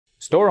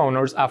Store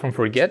owners often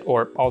forget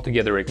or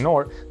altogether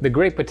ignore the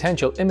great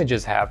potential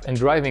images have in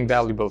driving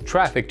valuable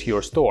traffic to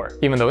your store.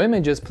 Even though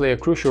images play a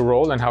crucial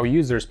role in how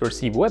users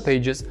perceive web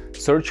pages,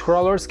 search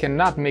crawlers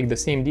cannot make the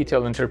same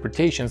detailed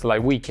interpretations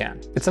like we can.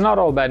 It's not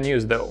all bad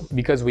news though,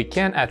 because we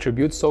can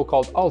attribute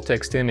so-called alt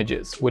text to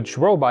images, which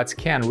robots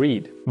can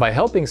read. By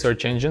helping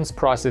search engines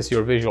process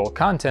your visual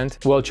content,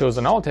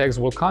 well-chosen alt tags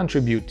will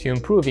contribute to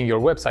improving your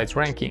website's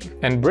ranking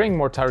and bring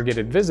more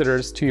targeted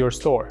visitors to your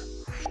store.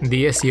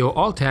 The SEO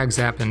alt tags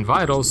app in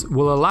Vitals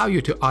will allow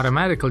you to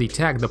automatically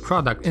tag the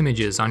product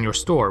images on your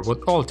store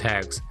with alt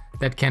tags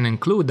that can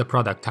include the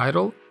product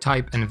title,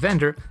 type and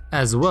vendor,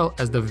 as well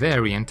as the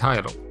variant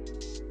title.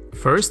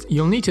 First,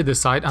 you'll need to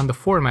decide on the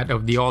format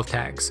of the alt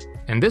tags.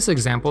 In this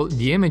example,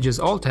 the image's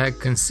alt tag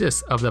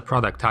consists of the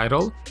product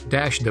title,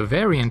 the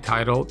variant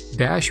title,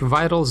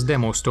 Vitals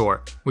Demo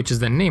Store, which is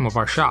the name of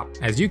our shop,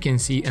 as you can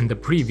see in the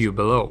preview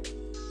below.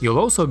 You'll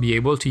also be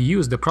able to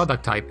use the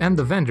product type and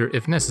the vendor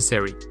if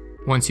necessary.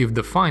 Once you've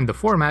defined the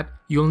format,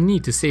 you'll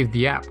need to save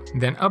the app,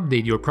 then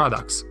update your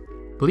products.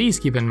 Please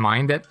keep in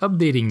mind that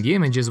updating the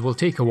images will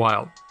take a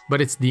while,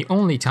 but it's the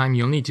only time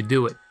you'll need to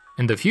do it.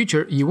 In the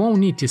future, you won't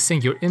need to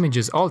sync your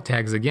image's alt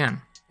tags again.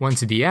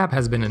 Once the app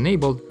has been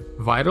enabled,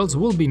 Vitals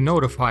will be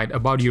notified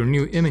about your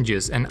new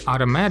images and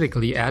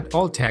automatically add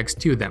alt tags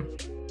to them.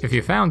 If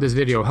you found this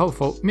video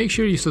helpful, make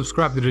sure you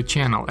subscribe to the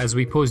channel as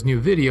we post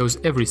new videos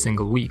every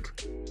single week.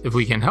 If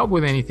we can help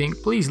with anything,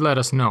 please let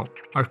us know.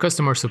 Our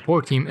customer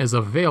support team is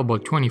available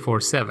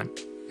 24/7.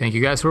 Thank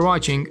you guys for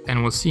watching,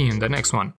 and we'll see you in the next one.